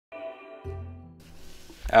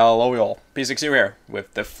Hello y'all, PSeXu here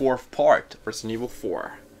with the fourth part of Resident Evil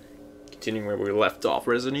 4. Continuing where we left off,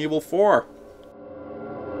 Resident Evil 4.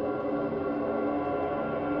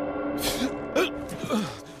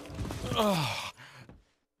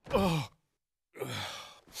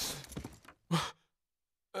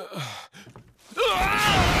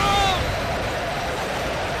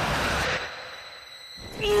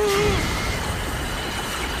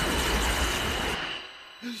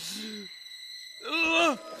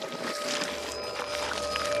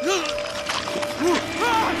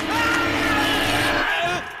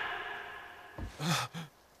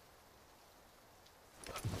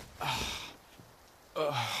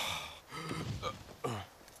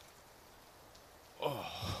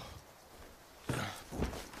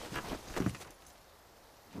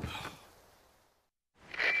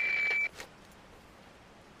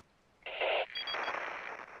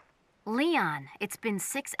 Leon, it's been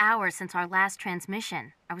 6 hours since our last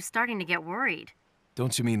transmission. I was starting to get worried.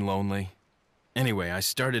 Don't you mean lonely? Anyway, I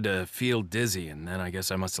started to feel dizzy, and then I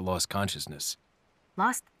guess I must have lost consciousness.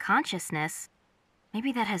 Lost consciousness?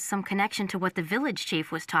 Maybe that has some connection to what the village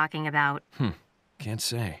chief was talking about. Can't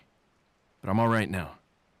say. But I'm alright now.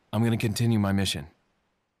 I'm gonna continue my mission.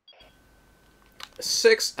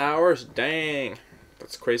 6 hours? Dang.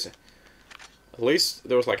 That's crazy. At least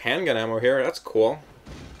there was like handgun ammo here, that's cool.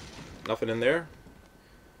 Nothing in there.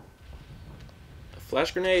 A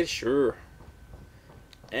flash grenade? Sure.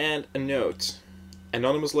 And a note.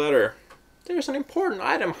 Anonymous letter. There's an important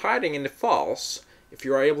item hiding in the falls. If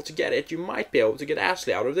you are able to get it, you might be able to get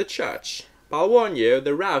Ashley out of the church. But I'll warn you,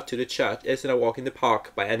 the route to the church isn't a walk in the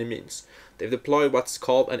park by any means. They've deployed what's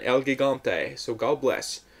called an El Gigante, so God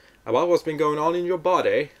bless. About what's been going on in your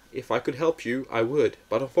body, if I could help you, I would.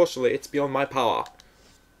 But unfortunately, it's beyond my power.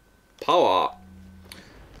 Power?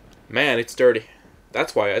 Man, it's dirty.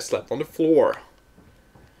 That's why I slept on the floor.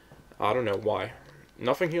 I don't know why.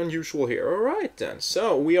 Nothing unusual here. Alright then.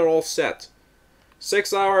 So, we are all set.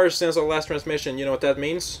 6 hours since our last transmission. You know what that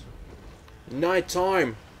means?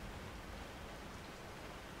 Nighttime.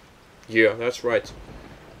 Yeah, that's right.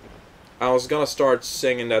 I was gonna start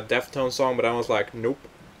singing that Deftone song, but I was like, nope.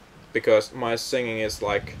 Because my singing is,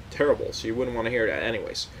 like, terrible, so you wouldn't want to hear that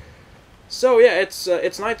anyways. So, yeah,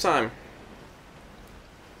 it's nighttime.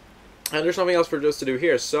 And there's nothing else for us to do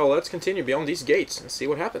here, so let's continue beyond these gates and see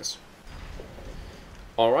what happens.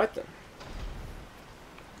 Alright then.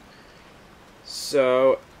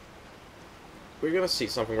 So, we're gonna see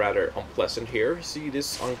something rather unpleasant here. We see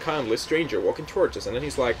this unkindly stranger walking towards us, and then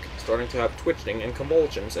he's like starting to have twitching and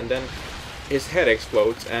convulsions, and then his head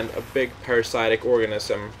explodes and a big parasitic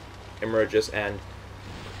organism emerges, and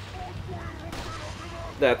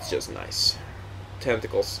that's just nice.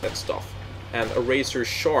 Tentacles and stuff. And a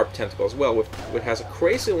razor-sharp tentacle as well, which has a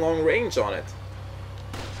crazy long range on it.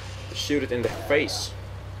 To shoot it in the face.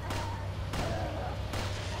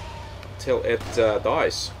 Till it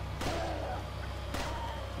dies.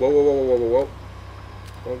 Whoa, whoa, whoa, whoa,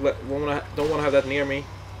 whoa, whoa. Don't want to have that near me.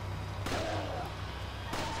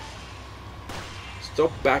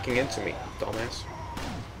 Stop backing into me, dumbass.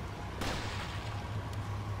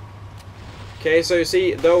 Okay, so you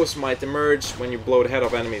see, those might emerge when you blow the head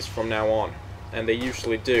off enemies from now on. And they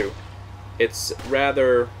usually do. It's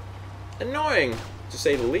rather annoying, to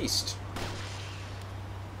say the least.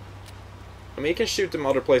 I mean, you can shoot them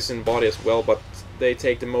other places in the body as well, but they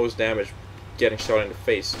take the most damage getting shot in the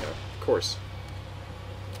face, you know, of course.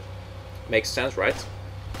 Makes sense, right?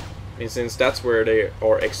 I mean, since that's where they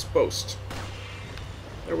are exposed.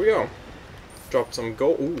 There we go. Dropped some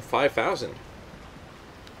gold. Ooh, 5,000.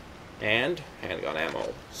 And handgun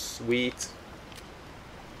ammo. Sweet.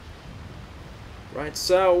 Right,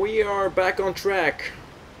 so we are back on track.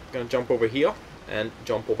 Gonna jump over here and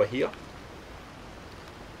jump over here.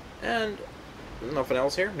 And nothing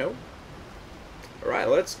else here? No. Alright,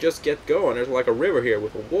 let's just get going. There's like a river here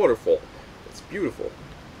with a waterfall. It's beautiful.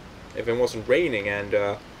 If it wasn't raining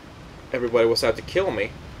and everybody was out to kill me,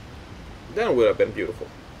 then it would have been beautiful.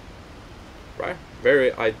 Right?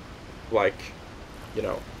 Very, like, you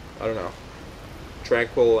know, I don't know,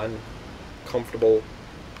 tranquil and comfortable,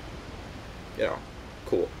 you know,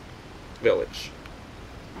 cool village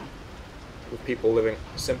with people living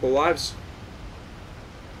simple lives.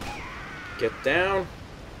 Get down.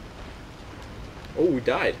 Oh, he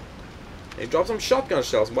died. He dropped some shotgun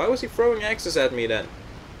shells. Why was he throwing axes at me then?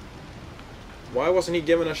 Why wasn't he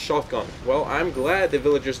given a shotgun? Well, I'm glad the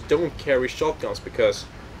villagers don't carry shotguns because,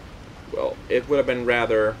 well, it would have been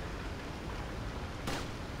rather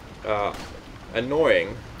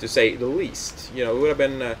annoying, to say the least. You know, it would have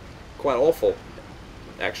been quite awful,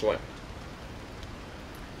 actually.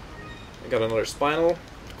 I got another spinal.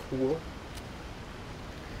 pool.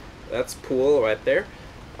 That's pool right there.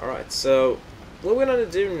 Alright, so what we're gonna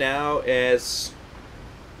do now is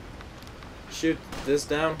shoot this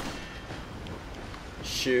down.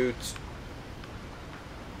 Shoot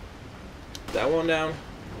that one down.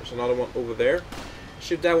 There's another one over there.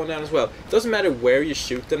 Shoot that one down as well. It doesn't matter where you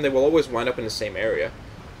shoot them, they will always wind up in the same area.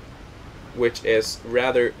 Which is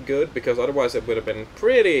rather good, because otherwise it would have been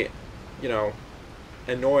pretty, you know,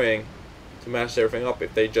 annoying to match everything up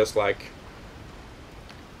if they just like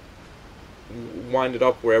wind it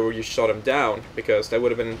up wherever you shot them down, because that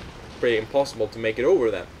would have been pretty impossible to make it over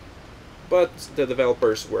then. But the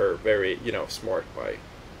developers were very, you know, smart by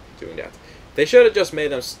doing that. They should have just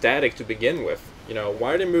made them static to begin with. You know,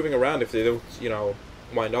 why are they moving around if they don't, you know,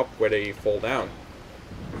 wind up where they fall down?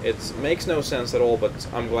 It makes no sense at all, but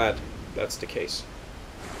I'm glad that's the case.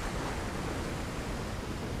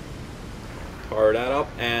 Power that up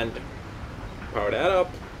and power that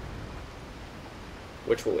up,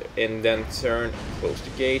 which will in then turn close the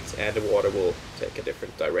gate, and the water will take a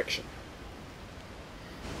different direction.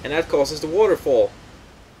 And that causes the waterfall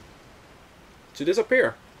to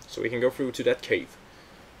disappear, so we can go through to that cave,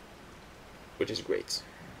 which is great.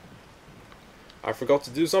 I forgot to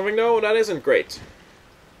do something though, that isn't great.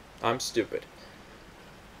 I'm stupid.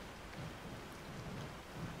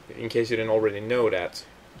 In case you didn't already know that.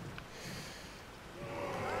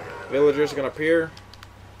 Villagers are gonna appear.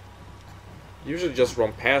 Usually just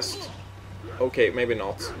run past. Okay, maybe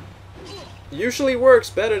not. Usually works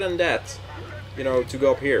better than that. You know, to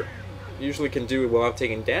go up here. Usually can do it without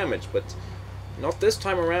taking damage, but not this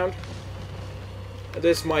time around.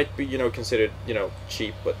 This might be, you know, considered, you know,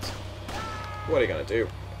 cheap, but what are you gonna do?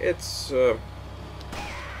 It's the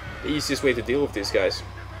easiest way to deal with these guys.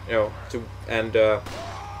 You know,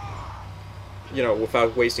 you know,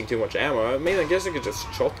 without wasting too much ammo. I mean, I guess I could just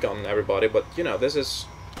shotgun everybody, but, you know, this is...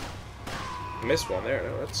 Missed one there.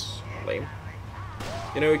 No, that's lame.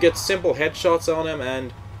 You know, you get simple headshots on him,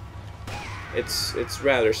 and it's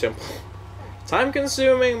rather simple.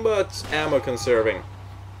 Time-consuming, but ammo-conserving.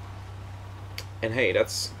 And hey,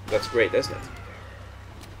 that's great, isn't it?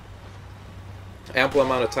 Ample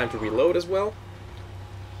amount of time to reload as well.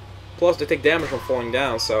 Plus, they take damage from falling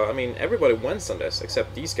down, so, I mean, everybody wins on this,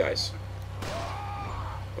 except these guys.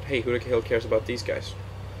 But hey, who the hell cares about these guys?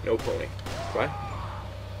 No pony, right?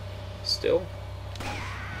 Still?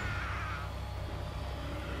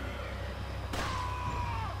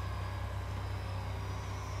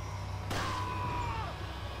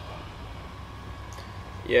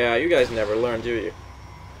 Yeah, you guys never learn, do you?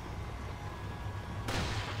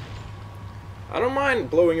 I don't mind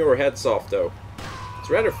blowing your heads off, though. It's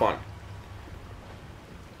rather fun.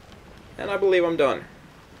 And I believe I'm done.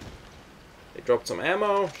 They dropped some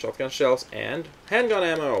ammo, shotgun shells, and handgun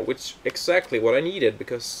ammo, which exactly what I needed,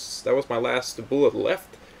 because that was my last bullet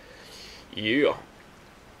left. Yeah.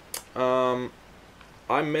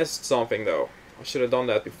 I missed something, though. I should have done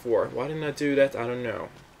that before. Why didn't I do that? I don't know.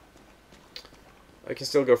 I can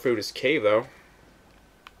still go through this cave, though.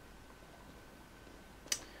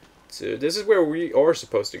 So this is where we are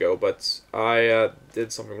supposed to go, but I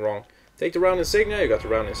did something wrong. Take the round insignia. You got the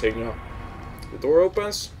round insignia. The door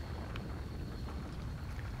opens.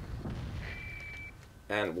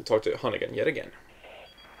 And we'll talk to Hunnigan yet again.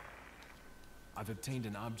 I've obtained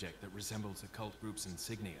an object that resembles the cult group's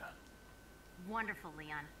insignia. Wonderful,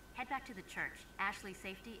 Leon. Head back to the church. Ashley's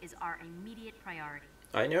safety is our immediate priority.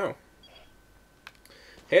 I know.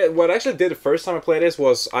 Hey, what I actually did the first time I played this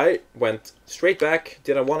was I went straight back,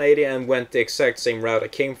 did a 180, and went the exact same route I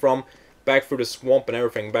came from, back through the swamp and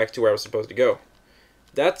everything, back to where I was supposed to go.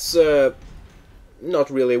 That's not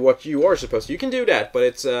really what you are supposed to. You can do that, but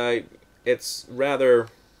it's rather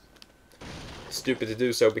stupid to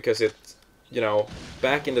do so, because it's, you know,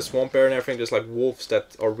 back in the swamp area and everything, there's like wolves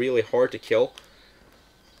that are really hard to kill.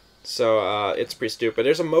 So it's pretty stupid.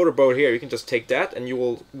 There's a motorboat here. You can just take that and you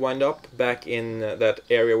will wind up back in that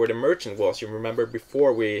area where the merchant was. You remember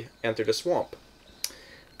before we entered the swamp.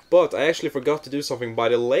 But I actually forgot to do something by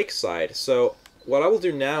the lakeside. So what I will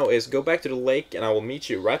do now is go back to the lake and I will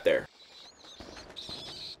meet you right there.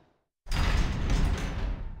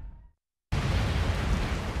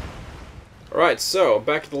 Alright, so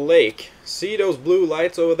back at the lake. See those blue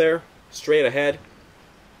lights over there? Straight ahead.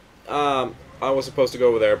 I was supposed to go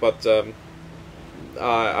over there, but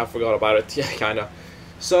I forgot about it. Yeah, kinda.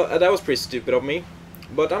 So that was pretty stupid of me.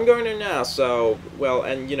 But I'm going there now, so, well,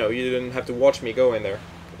 and you know, you didn't have to watch me go in there.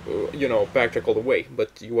 You know, backtrack all the way,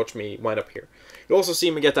 but you watch me wind up here. You also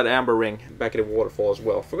see me get that amber ring back at the waterfall as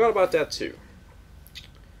well. Forgot about that too.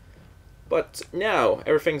 But now,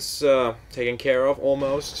 everything's taken care of,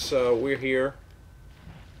 almost, so we're here.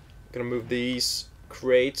 Gonna move these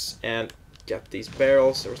crates and get these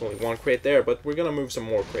barrels. There was only one crate there, but we're gonna move some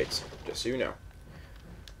more crates, just so you know.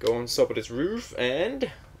 Go on top of this roof,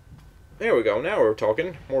 and there we go. Now we're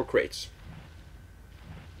talking. More crates.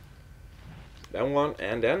 That one,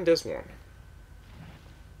 and then this one.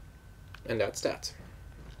 And that's that.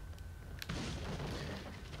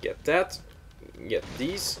 Get that. Get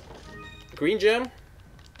these. Green gem.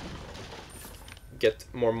 Get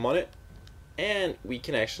more money. And we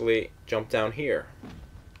can actually jump down here.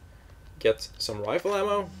 Get some rifle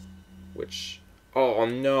ammo. Which... Oh,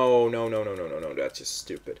 no. No. That's just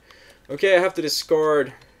stupid. Okay, I have to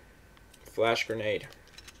discard flash grenade.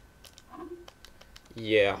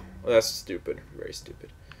 Yeah, well, that's stupid. Very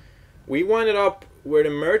stupid. We winded up where the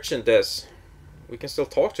merchant is. We can still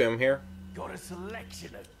talk to him here. Got a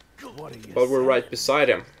selection of but we're right beside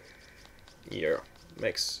him. Yeah,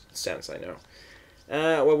 makes sense, I know.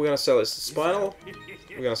 What we're gonna sell is the spinel.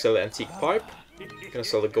 We're gonna sell the antique pipe. We're gonna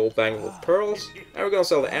sell the gold bangle with pearls. And we're gonna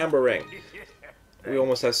sell the amber ring. We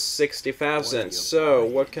almost have 60,000. So,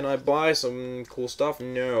 what can I buy? Some cool stuff?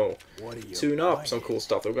 No. Tune up some cool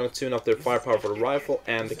stuff. We're going to tune up the firepower for the rifle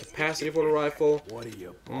and the capacity for the rifle.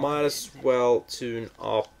 Might as well tune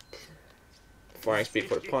up firing speed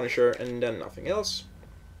for the Punisher, and then nothing else.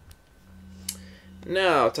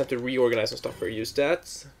 Now, time to reorganize some stuff. Use that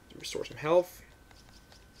to restore some health.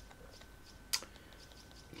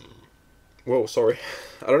 Whoa, sorry.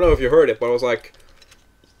 I don't know if you heard it, but I was like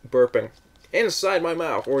burping. Inside my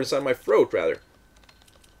mouth, or inside my throat, rather.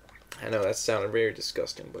 I know that sounded very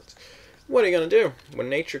disgusting, but what are you gonna do when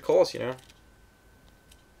nature calls, you know?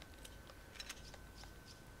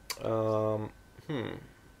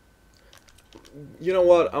 You know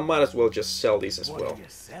what? I might as well just sell these as well.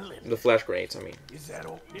 The flash grenades, I mean.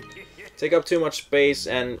 Take up too much space,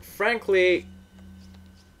 and frankly,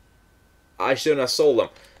 I shouldn't have sold them.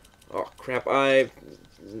 Oh crap! Never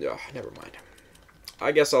mind.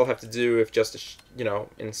 I guess I'll have to do with just the, you know,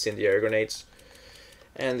 incendiary grenades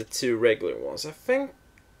and the 2 regular ones. I think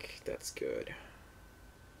that's good.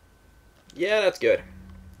 Yeah, that's good.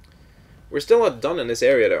 We're still not done in this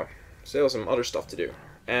area though. Still some other stuff to do.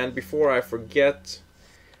 And before I forget,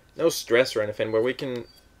 no stress or anything, but we can...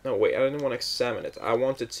 No, wait, I didn't want to examine it. I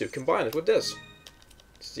wanted to combine it with this.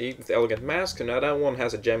 See, with the elegant mask, and now that one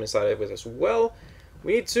has a gem inside of it as well.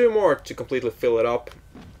 We need 2 more to completely fill it up.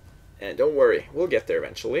 And don't worry, we'll get there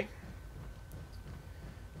eventually.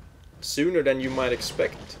 Sooner than you might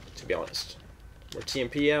expect, to be honest. More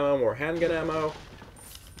TMP ammo, more handgun ammo,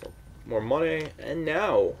 more money, and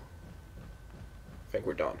now I think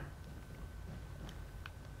we're done.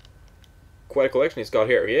 Quite a collection he's got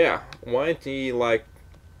here, yeah. Why isn't he like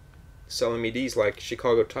selling me these like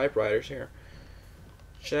Chicago typewriters here?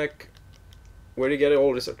 Check. Where did he get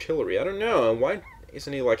all this artillery? I don't know. And why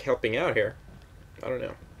isn't he like helping out here? I don't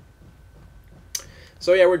know.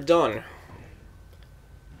 So yeah, we're done.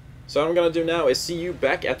 So what I'm gonna do now is see you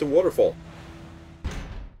back at the waterfall.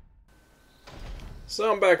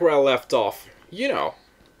 So I'm back where I left off. You know,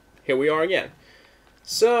 here we are again.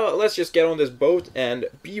 So let's just get on this boat and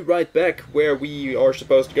be right back where we are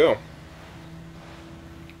supposed to go.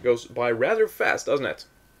 Goes by rather fast, doesn't it?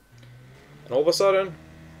 And all of a sudden,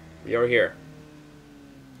 we are here.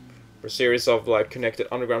 For a series of like connected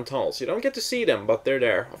underground tunnels. You don't get to see them, but they're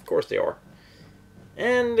there. Of course they are.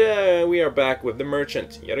 And we are back with the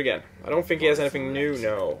merchant yet again. I don't think he has anything new.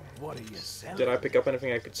 No. Did I pick up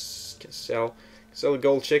anything I could sell? Sell the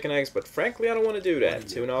gold chicken eggs, but frankly I don't want to do that.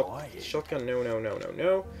 Tune up, shotgun,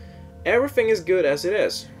 no. Everything is good as it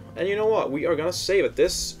is. And you know what? We are gonna save at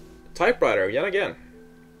this typewriter yet again.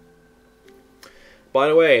 By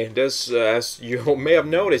the way, this, as you may have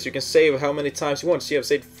noticed, you can save how many times you want. So you have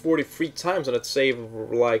saved 43 times on that save,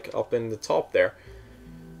 like up in the top there.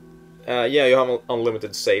 Yeah, you have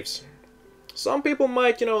unlimited saves. Some people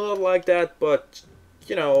might, you know, not like that, but,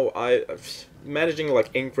 you know, managing like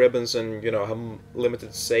ink ribbons and, you know, have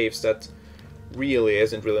limited saves, that really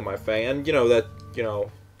isn't really my thing. And, you know, that, you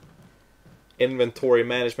know, inventory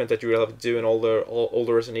management that you really have to do in all the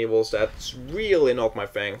older Resident Evils, that's really not my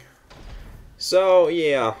thing. So,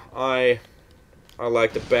 yeah, I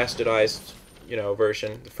like the bastardized, you know,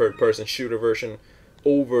 version, the third-person shooter version,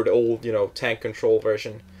 over the old, you know, tank control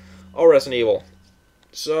version of Resident Evil.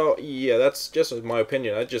 So, yeah, that's just my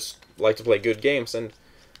opinion. I just like to play good games, and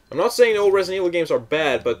I'm not saying the old Resident Evil games are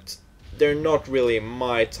bad, but they're not really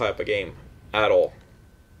my type of game at all.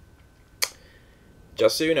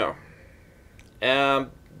 Just so you know.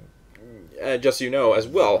 Just so you know as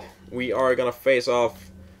well, we are gonna face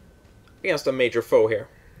off against a major foe here.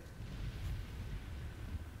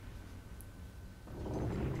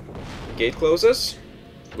 Gate closes.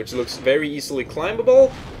 which looks very easily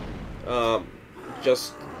climbable.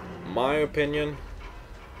 Just my opinion.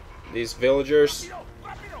 These villagers.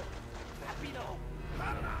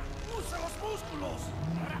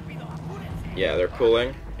 Yeah, they're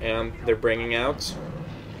pulling, and they're bringing out.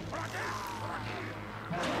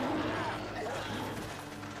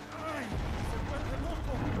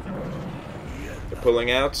 They're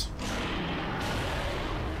pulling out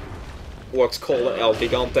what's called an El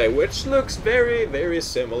Gigante, which looks very, very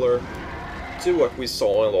similar to what we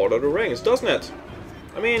saw in Lord of the Rings, doesn't it?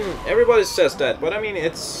 I mean, everybody says that, but I mean,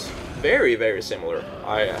 it's very, very similar,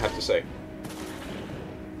 I have to say.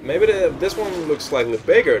 Maybe this one looks slightly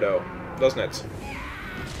bigger, though, doesn't it?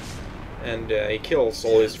 And he kills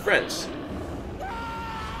all his friends.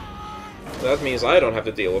 That means I don't have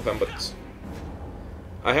to deal with him, but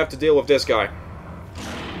I have to deal with this guy.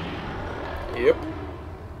 Yep.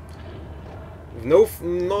 With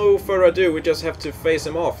no further ado, we just have to face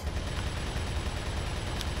him off.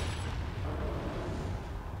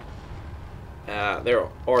 There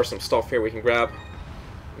are some stuff here we can grab,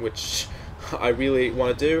 which I really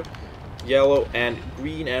want to do. Yellow and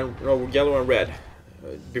green and no, yellow and red.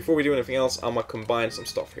 Before we do anything else, I'm gonna combine some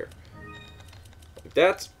stuff here, like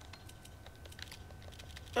that,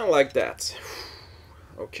 and like that.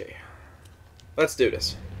 Okay, let's do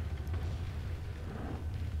this.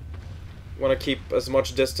 Want to keep as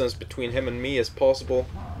much distance between him and me as possible.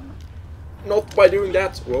 Not by doing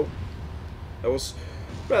that. Whoa, that was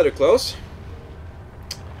rather close.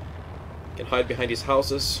 Can hide behind these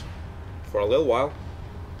houses for a little while.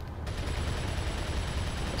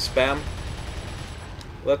 Spam.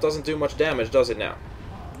 Well, that doesn't do much damage, does it now?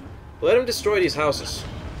 Let him destroy these houses,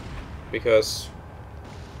 because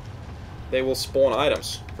they will spawn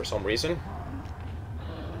items for some reason.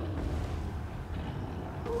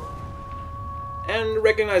 And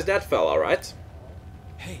recognize that fella, right?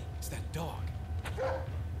 Hey, it's that dog.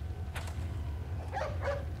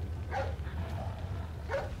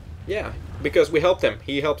 Yeah, because we helped him.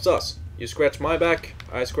 He helps us. You scratch my back,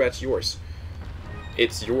 I scratch yours.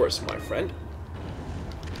 It's yours, my friend.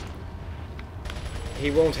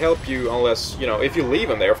 He won't help you unless, you know, if you leave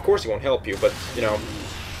him there, of course he won't help you, but, you know,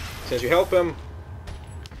 since you help him,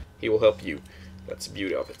 he will help you. That's the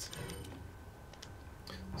beauty of it.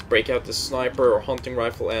 Let's break out the sniper or hunting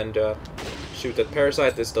rifle and shoot that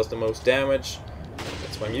parasite. This does the most damage.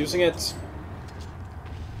 That's why I'm using it.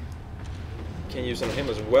 Can use it on him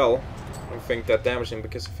as well. I don't think that damaged him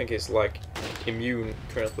because I think he's like immune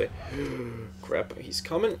currently. Crap, he's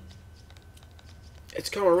coming. It's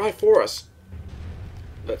coming right for us.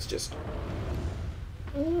 Let's just...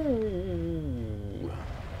 Ooh.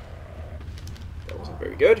 That wasn't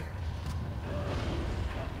very good.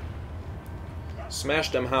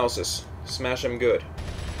 Smash them houses. Smash them good.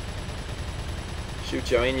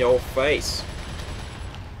 Shoot you in your face.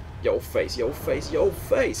 Your face, your face, your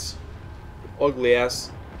face. Ugly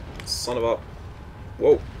ass son of a...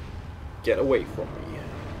 Whoa. Get away from me.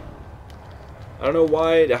 I don't know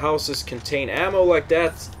why the houses contain ammo like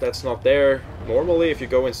that. That's not there normally if you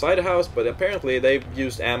go inside a house, but apparently they've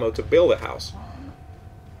used ammo to build a house.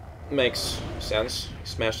 Makes sense.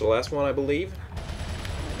 Smashed the last one, I believe.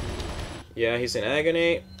 Yeah, he's in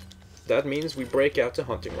agony. That means we break out the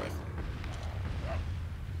hunting rifle.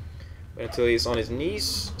 Wait until he's on his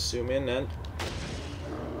knees. Zoom in and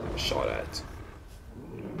have a shot at it.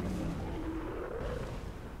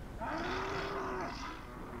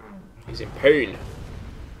 He's in pain.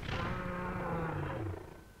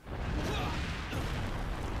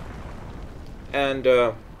 And,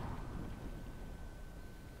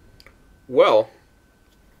 well,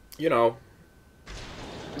 you know,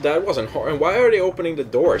 that wasn't hard. And why are they opening the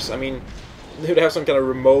doors? I mean, do they have some kind of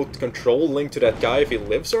remote control linked to that guy if he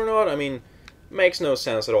lives or not? I mean, makes no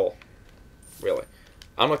sense at all. Really.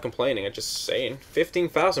 I'm not complaining, I'm just saying.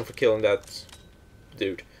 15,000 for killing that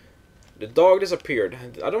dude. The dog disappeared.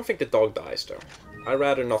 I don't think the dog dies, though. I'd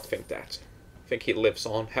rather not think that. I think he lives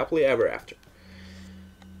on happily ever after.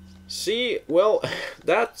 See, well,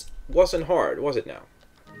 that wasn't hard, was it now?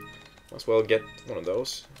 Might as well get one of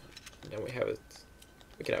those. And then we have it.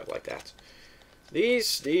 We can have it like that.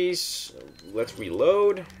 These, let's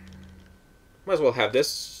reload. Might as well have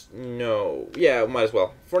this. No, yeah, might as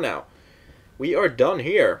well. For now. We are done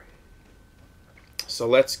here. So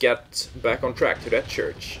let's get back on track to that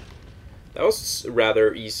church. That was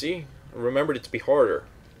rather easy. I remembered it to be harder.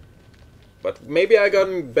 But maybe I've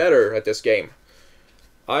gotten better at this game.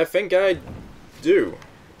 I think I do.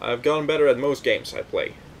 I've gotten better at most games I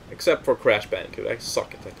play. Except for Crash Bandicoot. I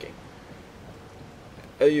suck at that game.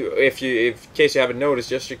 In case you haven't noticed,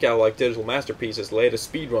 just check out like Digital Masterpiece's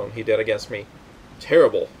latest speedrun he did against me.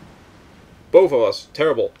 Terrible. Both of us.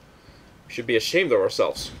 Terrible. We should be ashamed of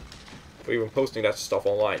ourselves for even posting that stuff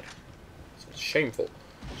online. It's shameful.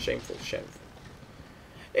 Shameful, shameful.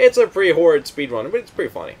 It's a pretty horrid speedrun, but it's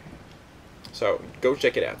pretty funny. So, go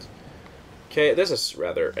check it out. Okay, this is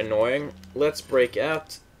rather annoying. Let's break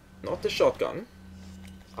out, not the shotgun.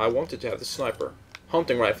 I wanted to have the sniper.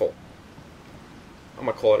 Hunting rifle. I'm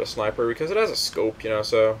gonna call it a sniper because it has a scope, you know,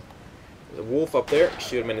 so... There's a wolf up there,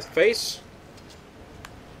 shoot him in his face.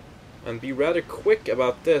 And be rather quick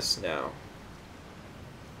about this now.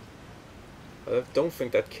 I don't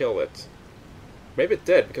think that killed it. Maybe it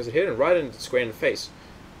did, because it hit him right in the square in the face.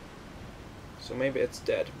 So maybe it's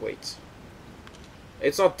dead. Wait.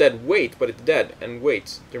 It's not dead, wait, but it's dead. And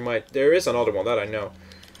wait, there is another one, that I know.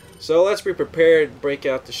 So let's be prepared, break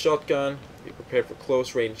out the shotgun, be prepared for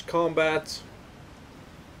close range combat.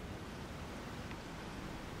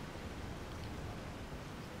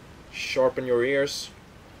 Sharpen your ears.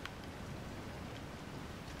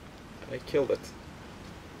 I killed it.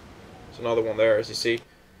 There's another one there, as you see.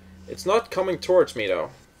 It's not coming towards me, though.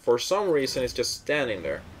 For some reason, it's just standing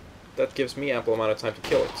there. That gives me ample amount of time to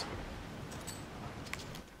kill it.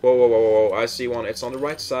 Whoa, whoa, whoa, whoa, I see one. It's on the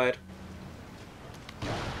right side.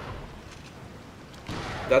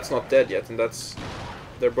 That's not dead yet, and that's...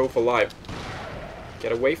 They're both alive.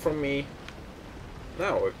 Get away from me.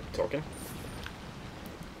 Now we're talking.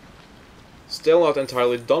 Still not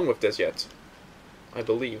entirely done with this yet. I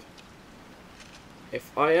believe.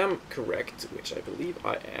 If I am correct, which I believe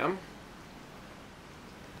I am,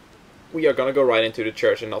 we are gonna go right into the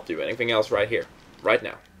church and not do anything else right here. Right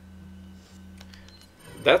now.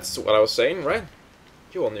 That's what I was saying, right?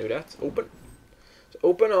 You all knew that. Open. So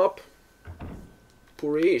open up.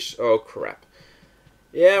 Purish. Oh, crap.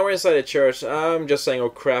 Yeah, we're inside the church. I'm just saying, oh,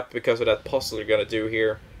 crap, because of that puzzle you're gonna do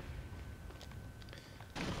here.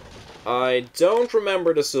 I don't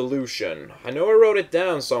remember the solution. I know I wrote it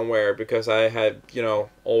down somewhere because I had, you know,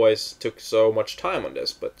 always took so much time on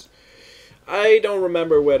this, but I don't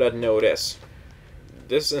remember where that note is.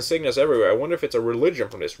 This insignia's everywhere. I wonder if it's a religion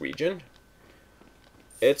from this region.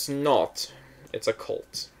 It's not. It's a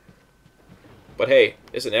cult. But hey,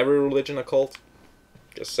 isn't every religion a cult?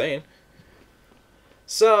 Just saying.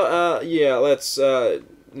 So, yeah, let's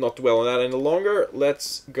not dwell on that any longer.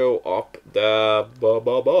 Let's go up the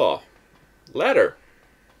ladder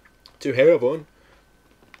to heaven.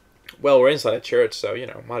 Well, we're inside a church, so, you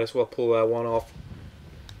know, might as well pull that one off.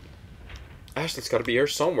 Actually, it's got to be here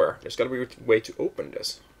somewhere. There's got to be a way to open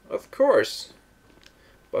this. Of course.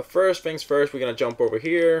 But first things first, we're going to jump over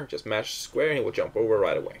here. Just match the square, and he will jump over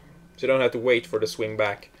right away. So you don't have to wait for the swing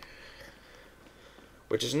back.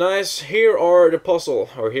 Which is nice. Here are the puzzle.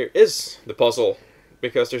 Or here is the puzzle.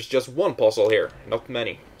 Because there's just one puzzle here. Not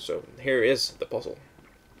many. So here is the puzzle.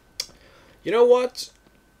 You know what?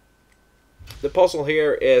 The puzzle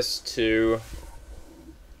here is to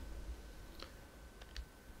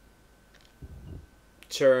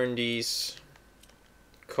turn these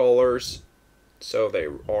colors so they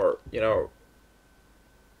are, you know...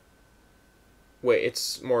 Wait,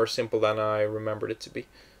 it's more simple than I remembered it to be,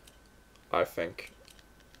 I think.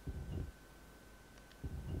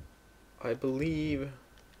 I believe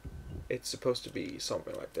it's supposed to be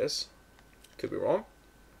something like this. Could be wrong.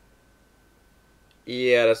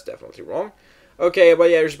 Yeah, that's definitely wrong. Okay, but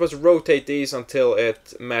yeah, you're supposed to rotate these until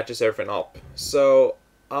it matches everything up. So,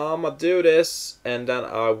 I'm gonna do this, and then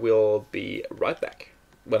I will be right back.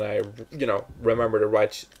 When I, you know, remember the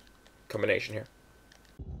right combination here.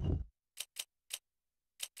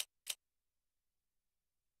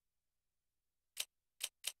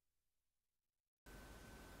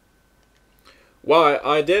 Well,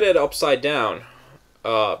 I did it upside down.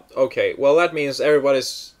 Okay, well that means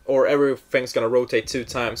everything's gonna rotate 2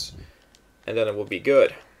 times, and then it will be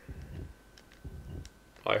good.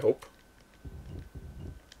 I hope.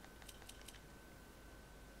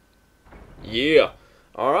 Yeah.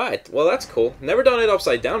 Alright, well that's cool. Never done it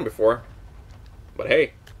upside down before. But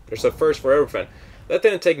hey, there's a first for everything. That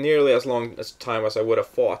didn't take nearly as long as time as I would have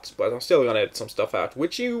thought, but I'm still gonna edit some stuff out,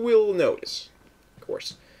 which you will notice, of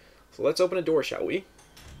course. So let's open the door, shall we?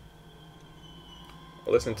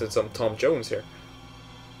 I'll listen to some Tom Jones here.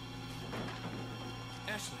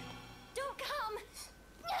 Ashley. Don't come!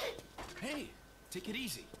 Hey, take it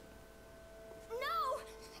easy. No!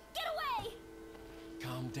 Get away!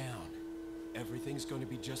 Calm down. Everything's going to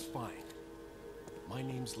be just fine. My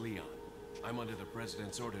name's Leon. I'm under the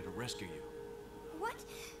President's order to rescue you. What?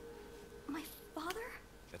 My father?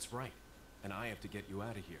 That's right. And I have to get you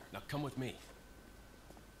out of here. Now come with me.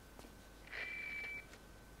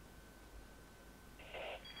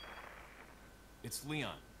 It's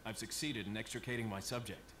Leon. I've succeeded in extricating my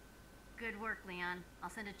subject. Good work, Leon. I'll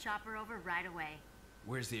send a chopper over right away.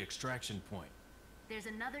 Where's the extraction point? There's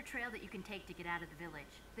another trail that you can take to get out of the village.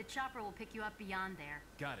 The chopper will pick you up beyond there.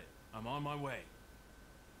 Got it. I'm on my way.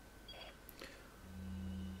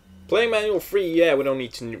 Playing manual free, yeah, we don't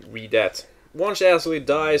need to read that. Once Ashley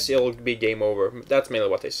dies, it'll be game over. That's mainly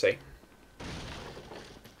what they say.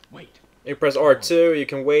 Wait. You press R2, you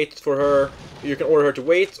can wait for her, you can order her to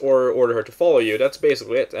wait, or order her to follow you. That's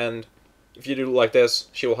basically it, and if you do like this,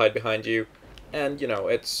 she will hide behind you. And, you know,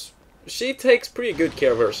 she takes pretty good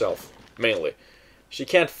care of herself, mainly. She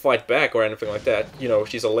can't fight back or anything like that. You know,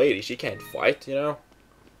 she's a lady, she can't fight, you know?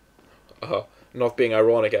 Not being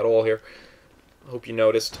ironic at all here. I hope you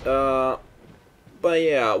noticed. But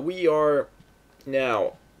yeah, we are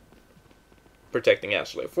now protecting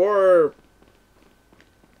Ashley for...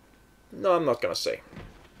 No, I'm not gonna say.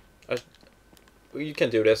 You can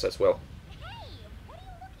do this as well. Hey, what are you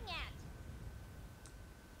looking at?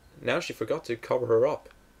 Now she forgot to cover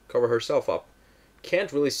herself up.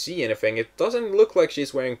 Can't really see anything. It doesn't look like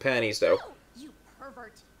she's wearing panties though. Oh, you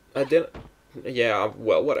pervert. I didn't... Yeah,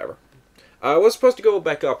 well, whatever. I was supposed to go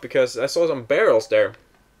back up because I saw some barrels there.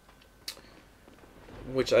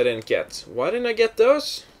 Which I didn't get. Why didn't I get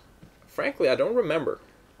those? Frankly, I don't remember.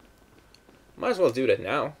 Might as well do that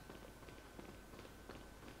now.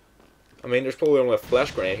 I mean, there's probably only a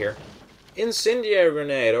flash grenade here. Incendiary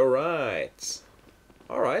grenade, alright.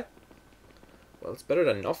 Alright. Well, it's better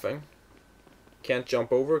than nothing. Can't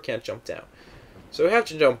jump over, can't jump down. So we have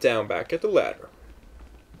to jump down back at the ladder.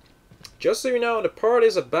 Just so you know, the part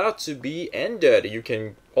is about to be ended. You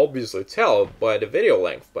can obviously tell by the video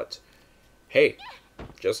length, but hey,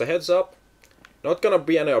 just a heads up. Not gonna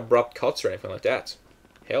be any abrupt cuts or anything like that.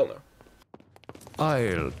 Hell no.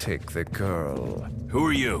 I'll take the girl. Who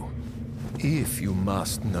are you? If you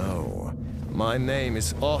must know, my name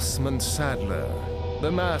is Osmond Sadler,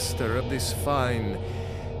 the master of this fine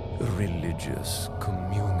religious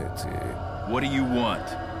community. What do you want?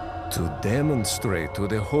 To demonstrate to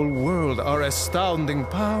the whole world our astounding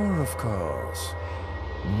power, of course.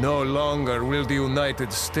 No longer will the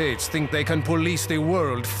United States think they can police the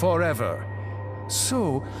world forever.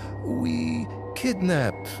 So, we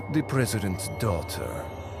kidnap the president's daughter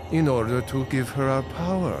in order to give her our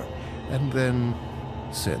power, and then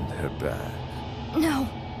send her back. No.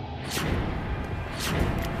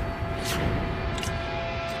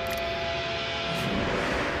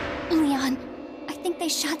 Leon, I think they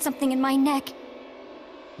shot something in my neck.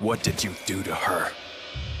 What did you do to her?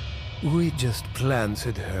 We just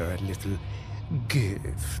planted her a little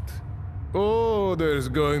gift. Oh, there's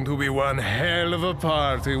going to be one hell of a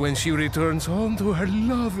party when she returns home to her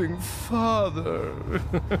loving father.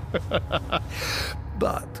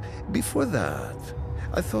 But before that,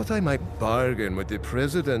 I thought I might bargain with the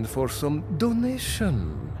president for some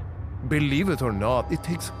donation. Believe it or not, it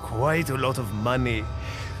takes quite a lot of money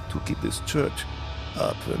to keep this church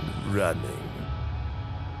up and running.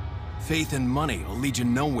 Faith and money will lead you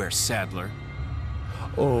nowhere, Sadler.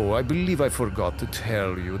 Oh, I believe I forgot to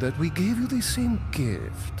tell you that we gave you the same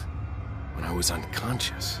gift. When I was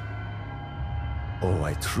unconscious. Oh,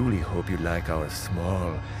 I truly hope you like our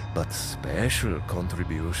small but special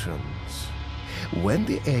contributions. When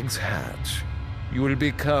the eggs hatch, you will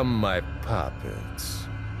become my puppets.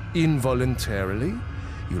 Involuntarily,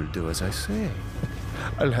 you'll do as I say.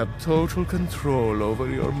 I'll have total control over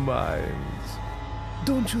your minds.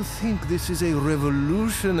 Don't you think this is a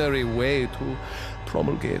revolutionary way to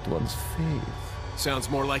promulgate one's faith? Sounds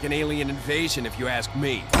more like an alien invasion if you ask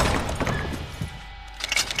me.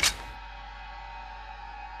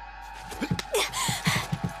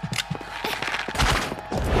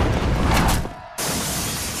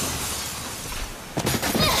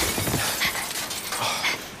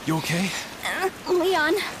 You okay?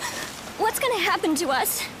 Leon, what's gonna happen to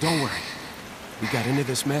us? Don't worry. We got into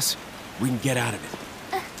this mess, we can get out of it.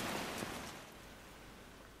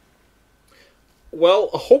 Well,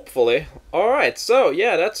 hopefully. Alright, so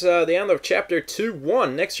yeah, that's the end of chapter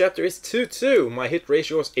 2-1. Next chapter is 2-2. My hit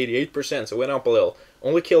ratio was 88%, so it went up a little.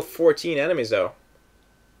 Only killed 14 enemies though.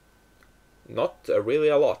 Not really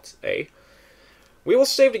a lot, eh? We will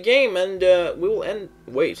save the game and we will end...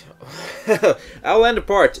 Wait. I'll end the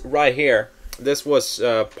part right here. This was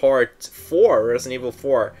part 4, Resident Evil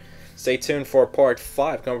 4. Stay tuned for part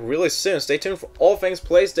 5. Come really soon. Stay tuned for all things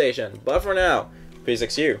PlayStation. But for now,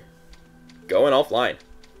 PSeXu. Going offline.